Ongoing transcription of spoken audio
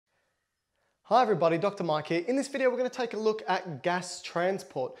Hi everybody, Dr. Mike here. In this video we're going to take a look at gas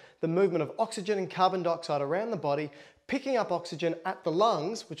transport, the movement of oxygen and carbon dioxide around the body, picking up oxygen at the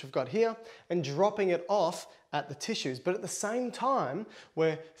lungs, which we've got here, and dropping it off at the tissues. But at the same time,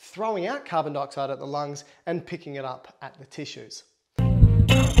 we're throwing out carbon dioxide at the lungs and picking it up at the tissues.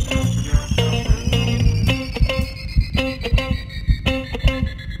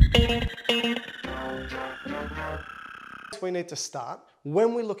 We need to start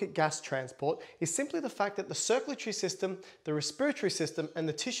when we look at gas transport is simply the fact that the circulatory system, the respiratory system, and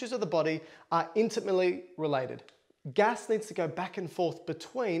the tissues of the body are intimately related. Gas needs to go back and forth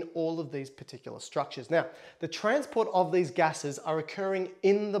between all of these particular structures. Now, the transport of these gases are occurring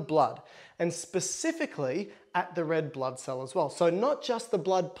in the blood, and specifically at the red blood cell as well. So not just the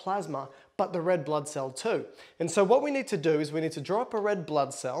blood plasma, but the red blood cell too. And so what we need to do is we need to draw up a red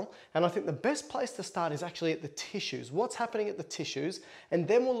blood cell, and I think the best place to start is actually at the tissues. What's happening at the tissues, and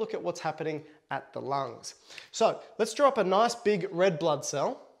then we'll look at what's happening at the lungs. So let's draw up a nice big red blood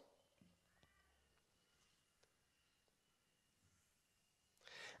cell.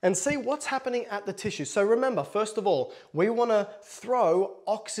 And see what's happening at the tissue. So remember, first of all, we want to throw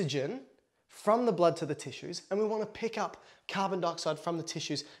oxygen from the blood to the tissues, and we want to pick up carbon dioxide from the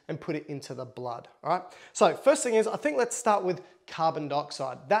tissues and put it into the blood. All right. So first thing is, I think let's start with carbon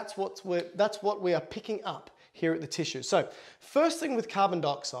dioxide. That's what we are picking up here at the tissue. So first thing with carbon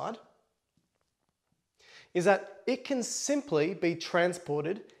dioxide is that it can simply be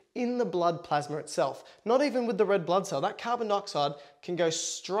transported in the blood plasma itself. Not even with the red blood cell. That carbon dioxide can go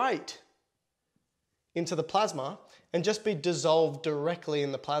straight into the plasma and just be dissolved directly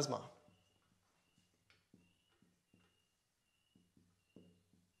in the plasma.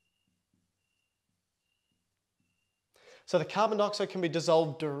 So the carbon dioxide can be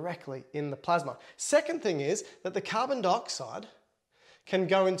dissolved directly in the plasma. Second thing is that the carbon dioxide can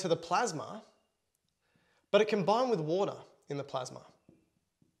go into the plasma, but it can bind with water in the plasma.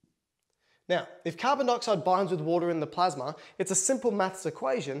 Now, if carbon dioxide binds with water in the plasma, it's a simple maths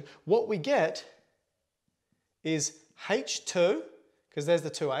equation. What we get is H2, because there's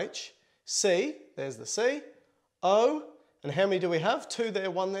the 2H, C, there's the C, O, and how many do we have? 2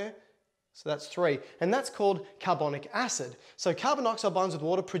 there, 1 there. So that's 3. And that's called carbonic acid. So carbon dioxide binds with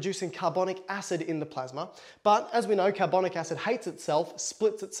water, producing carbonic acid in the plasma. But as we know, carbonic acid hates itself,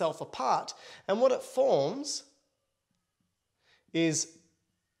 splits itself apart. And what it forms is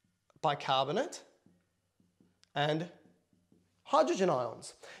bicarbonate and hydrogen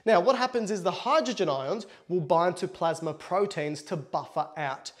ions. Now, what happens is the hydrogen ions will bind to plasma proteins to buffer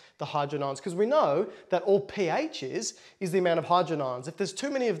out the hydrogen ions, because we know that all pH is the amount of hydrogen ions. If there's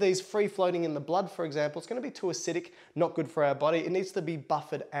too many of these free floating in the blood, for example, it's going to be too acidic, not good for our body. It needs to be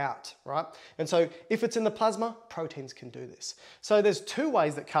buffered out, right? And so if it's in the plasma, proteins can do this. So there's 2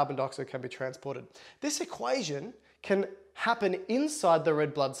 ways that carbon dioxide can be transported. This equation can happen inside the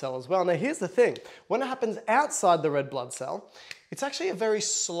red blood cell as well. Now here's the thing, when it happens outside the red blood cell, it's actually a very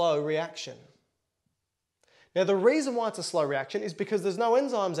slow reaction. Now the reason why it's a slow reaction is because there's no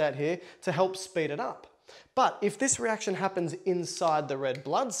enzymes out here to help speed it up. But if this reaction happens inside the red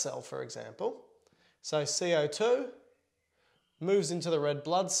blood cell, for example, so CO2 moves into the red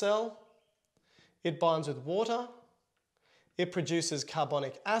blood cell, it binds with water, it produces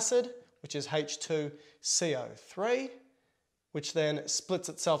carbonic acid, which is H2CO3, which then splits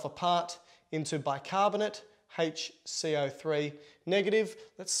itself apart into bicarbonate, HCO3 negative.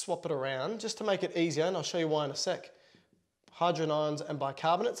 Let's swap it around just to make it easier, and I'll show you why in a sec. Hydrogen ions and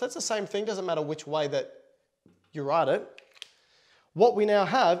bicarbonate, so that's the same thing, doesn't matter which way that you write it. What we now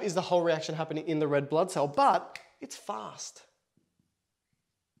have is the whole reaction happening in the red blood cell, but it's fast.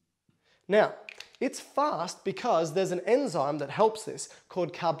 Now, it's fast because there's an enzyme that helps this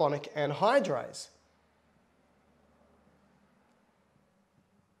called carbonic anhydrase.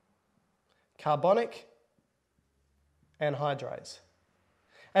 Carbonic anhydrase.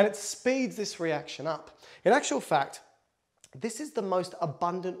 And it speeds this reaction up. In actual fact, this is the most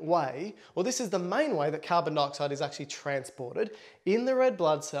abundant way, or this is the main way that carbon dioxide is actually transported in the red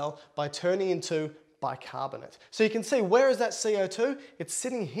blood cell by turning into bicarbonate. So you can see, where is that CO2? It's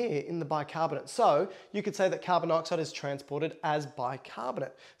sitting here in the bicarbonate. So you could say that carbon dioxide is transported as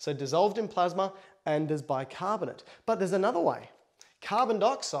bicarbonate. So dissolved in plasma and as bicarbonate. But there's another way. Carbon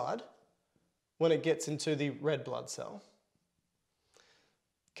dioxide, when it gets into the red blood cell,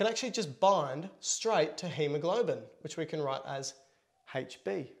 can actually just bind straight to haemoglobin, which we can write as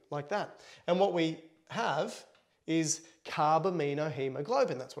HB, like that. And what we have is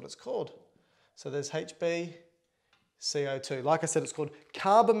carbaminohaemoglobin, that's what it's called. So there's HB, CO2. Like I said, it's called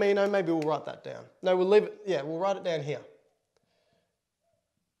carbamino. Maybe we'll write that down. No, we'll leave it. Yeah, we'll write it down here.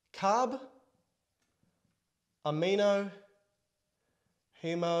 Carb amino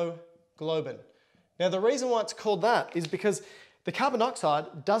haemoglobin. Now the reason why it's called that is because the carbon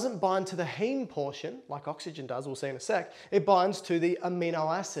dioxide doesn't bind to the heme portion like oxygen does, we'll see in a sec. It binds to the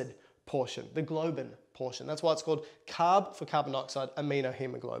amino acid portion, the globin portion. That's why it's called carb for carbon dioxide, amino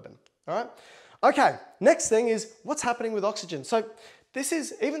haemoglobin. All right? Okay, next thing is what's happening with oxygen. So this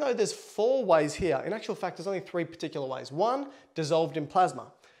is, even though there's 4 ways here, in actual fact there's only 3 particular ways. 1, dissolved in plasma.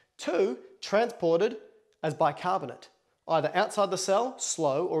 2, transported as bicarbonate, either outside the cell,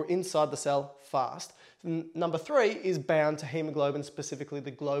 slow, or inside the cell, fast. Number 3 is bound to hemoglobin, specifically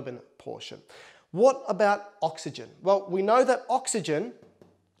the globin portion. What about oxygen? Well, we know that oxygen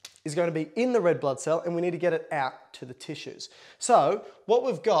is going to be in the red blood cell and we need to get it out to the tissues. So what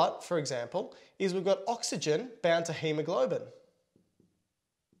we've got, for example, is we've got oxygen bound to hemoglobin.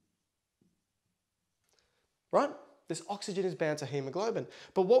 Right? This oxygen is bound to hemoglobin.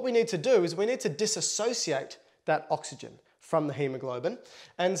 But what we need to do is we need to disassociate that oxygen from the hemoglobin.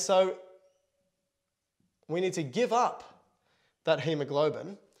 And so we need to give up that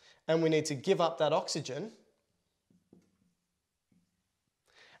hemoglobin and we need to give up that oxygen.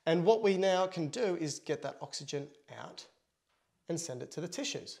 And what we now can do is get that oxygen out and send it to the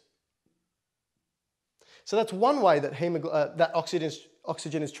tissues. So that's one way that, that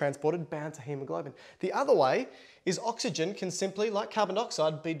oxygen is transported, bound to hemoglobin. The other way is oxygen can simply, like carbon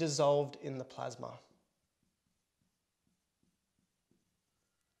dioxide, be dissolved in the plasma.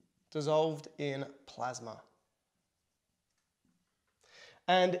 Dissolved in plasma.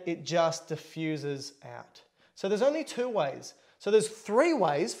 And it just diffuses out. So there's only 2 ways. So there's 3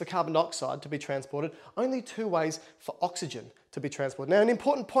 ways for carbon dioxide to be transported, only 2 ways for oxygen to be transported. Now, an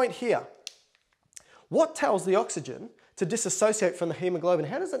important point here. What tells the oxygen to disassociate from the hemoglobin?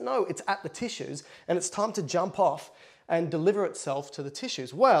 How does it know it's at the tissues and it's time to jump off and deliver itself to the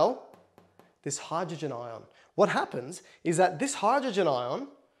tissues? Well, this hydrogen ion. What happens is that this hydrogen ion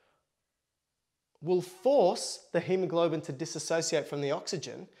will force the hemoglobin to disassociate from the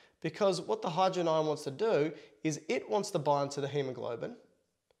oxygen, because what the hydrogen ion wants to do is it wants to bind to the hemoglobin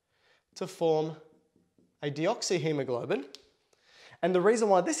to form a deoxyhemoglobin. And the reason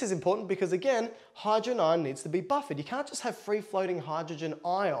why this is important, because again, hydrogen ion needs to be buffered. You can't just have free-floating hydrogen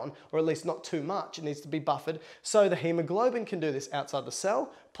ion, or at least not too much. It needs to be buffered. So the hemoglobin can do this outside the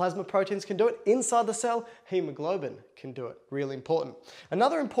cell. Plasma proteins can do it inside the cell. Hemoglobin can do it. Really important.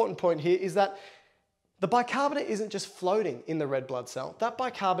 Another important point here is that the bicarbonate isn't just floating in the red blood cell. That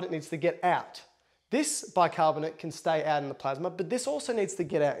bicarbonate needs to get out. This bicarbonate can stay out in the plasma, but this also needs to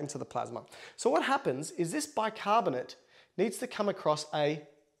get out into the plasma. So what happens is this bicarbonate needs to come across a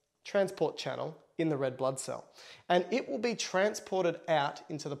transport channel in the red blood cell, and it will be transported out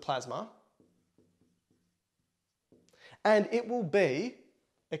into the plasma, and it will be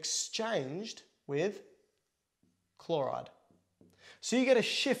exchanged with chloride. So you get a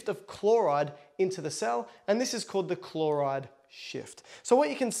shift of chloride into the cell, and this is called the chloride shift. So what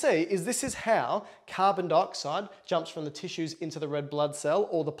you can see is this is how carbon dioxide jumps from the tissues into the red blood cell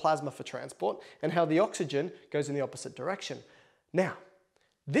or the plasma for transport, and how the oxygen goes in the opposite direction. Now,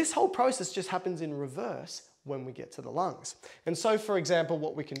 this whole process just happens in reverse when we get to the lungs. And so, for example,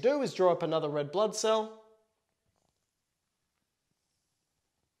 what we can do is draw up another red blood cell.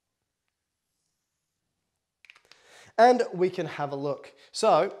 And we can have a look.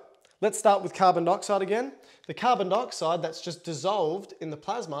 So let's start with carbon dioxide again. The carbon dioxide that's just dissolved in the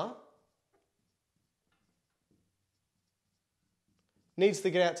plasma needs to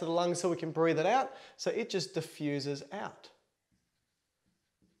get out to the lungs so we can breathe it out. So it just diffuses out.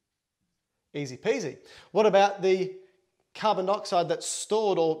 Easy peasy. What about the carbon dioxide that's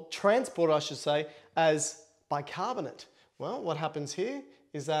stored, or transported I should say, as bicarbonate? Well, what happens here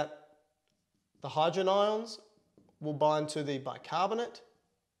is that the hydrogen ions will bind to the bicarbonate.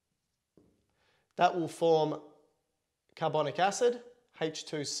 That will form carbonic acid,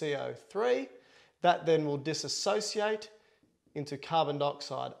 H2CO3. That then will disassociate into carbon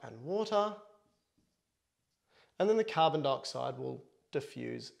dioxide and water. And then the carbon dioxide will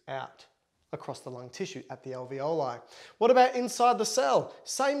diffuse out across the lung tissue at the alveoli. What about inside the cell?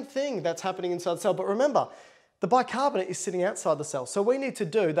 Same thing that's happening inside the cell, but remember, the bicarbonate is sitting outside the cell, so we need to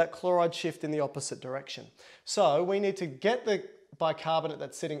do that chloride shift in the opposite direction. So we need to get the bicarbonate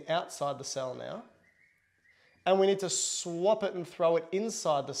that's sitting outside the cell now, and we need to swap it and throw it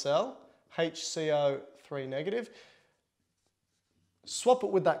inside the cell, HCO3 negative. Swap it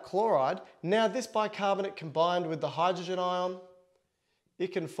with that chloride. Now this bicarbonate combined with the hydrogen ion,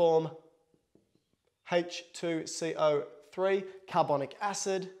 it can form H2CO3, carbonic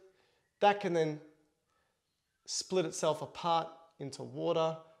acid. That can then split itself apart into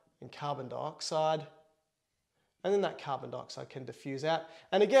water and carbon dioxide. and then that carbon dioxide can diffuse out.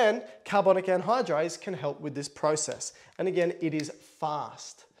 And again, carbonic anhydrase can help with this process. And again, it is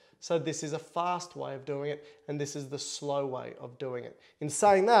fast. So this is a fast way of doing it, and this is the slow way of doing it. In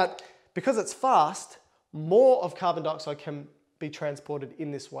saying that, because it's fast, more of carbon dioxide can be transported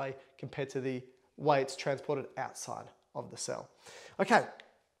in this way compared to the way it's transported outside of the cell. Okay,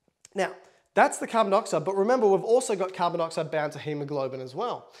 now that's the carbon dioxide, but remember we've also got carbon dioxide bound to haemoglobin as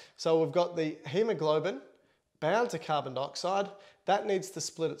well. So we've got the haemoglobin bound to carbon dioxide. That needs to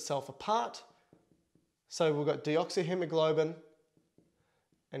split itself apart. So we've got deoxyhemoglobin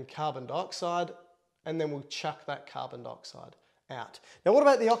and carbon dioxide, and then we'll chuck that carbon dioxide out. Now what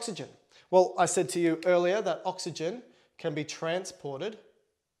about the oxygen? Well, I said to you earlier that oxygen can be transported,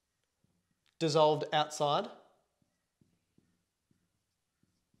 dissolved outside,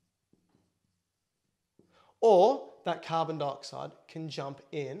 or that carbon dioxide can jump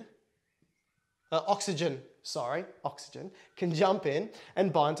in, oxygen can jump in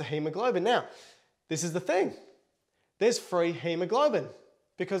and bind to haemoglobin. Now, this is the thing. There's free haemoglobin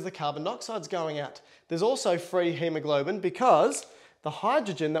because the carbon dioxide's going out. There's also free haemoglobin because the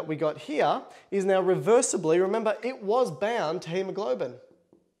hydrogen that we got here is now reversibly, remember, it was bound to haemoglobin.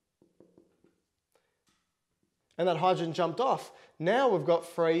 And that hydrogen jumped off. Now we've got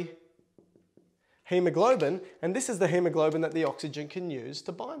free haemoglobin, and this is the haemoglobin that the oxygen can use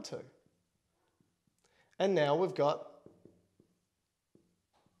to bind to. And now we've got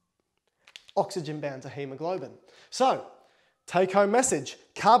oxygen bound to haemoglobin. So, take home message,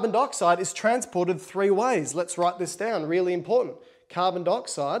 carbon dioxide is transported 3 ways. Let's write this down, really important. Carbon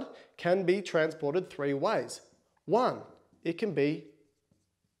dioxide can be transported 3 ways. 1, it can be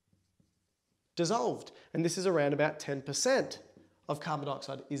dissolved, and this is around about 10% of carbon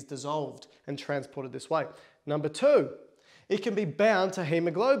dioxide is dissolved and transported this way. Number 2, it can be bound to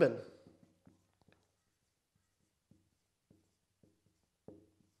haemoglobin.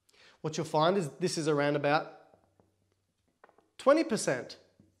 What you'll find is this is around about 20%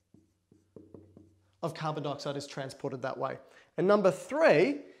 of carbon dioxide is transported that way. And number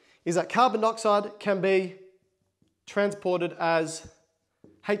 3 is that carbon dioxide can be transported as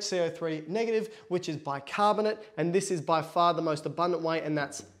HCO3 negative, which is bicarbonate, and this is by far the most abundant way, and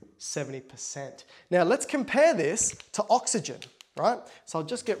that's 70%. Now let's compare this to oxygen, right? So I'll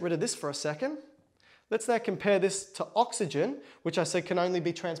just get rid of this for a second. Let's now compare this to oxygen, which I said can only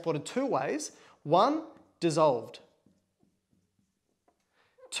be transported 2 ways. 1, dissolved.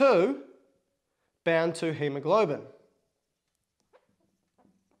 2, bound to haemoglobin.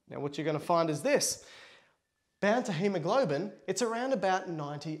 Now what you're going to find is this. Bound to haemoglobin, it's around about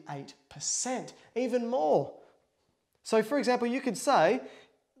 98%, even more. So for example, you could say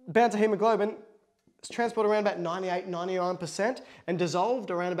bound to haemoglobin is transported around about 98, 99% and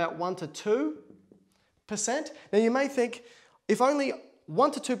dissolved around about 1 to 2%. Now you may think, if only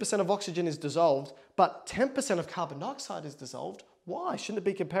 1 to 2% of oxygen is dissolved, but 10% of carbon dioxide is dissolved, why? Shouldn't it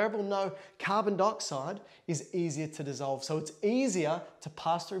be comparable? No, carbon dioxide is easier to dissolve. So it's easier to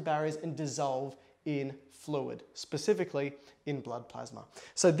pass through barriers and dissolve in fluid, specifically in blood plasma.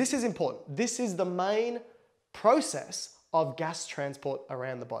 So this is important. This is the main process of gas transport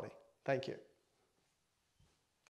around the body. Thank you.